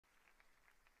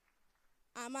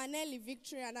I'm Anelli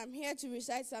Victory, and I'm here to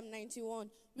recite Psalm 91,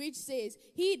 which says,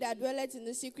 He that dwelleth in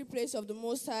the secret place of the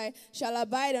Most High shall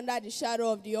abide under the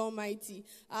shadow of the Almighty.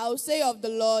 I will say of the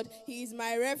Lord, He is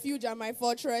my refuge and my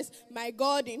fortress. My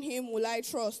God, in Him will I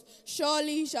trust.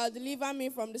 Surely He shall deliver me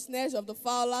from the snares of the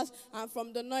fowlers and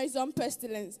from the noisome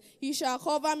pestilence. He shall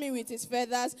cover me with His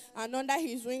feathers, and under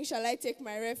His wings shall I take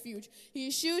my refuge.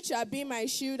 His shield shall be my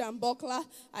shield and buckler.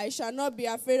 I shall not be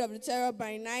afraid of the terror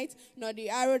by night, nor the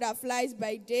arrow that flies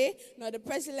by day, nor the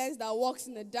pestilence that walks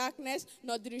in the darkness,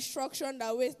 nor the destruction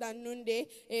that wastes at noonday.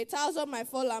 1,000 might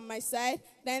fall on my side,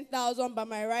 10,000 by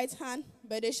my right hand,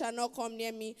 but they shall not come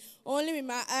near me. Only with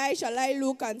my eyes shall I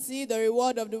look and see the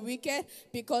reward of the wicked,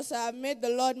 because I have made the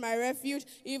Lord my refuge,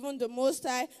 even the Most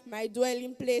High my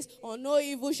dwelling place. Or no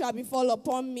evil shall befall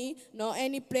upon me, nor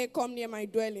any plague come near my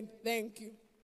dwelling. Thank you.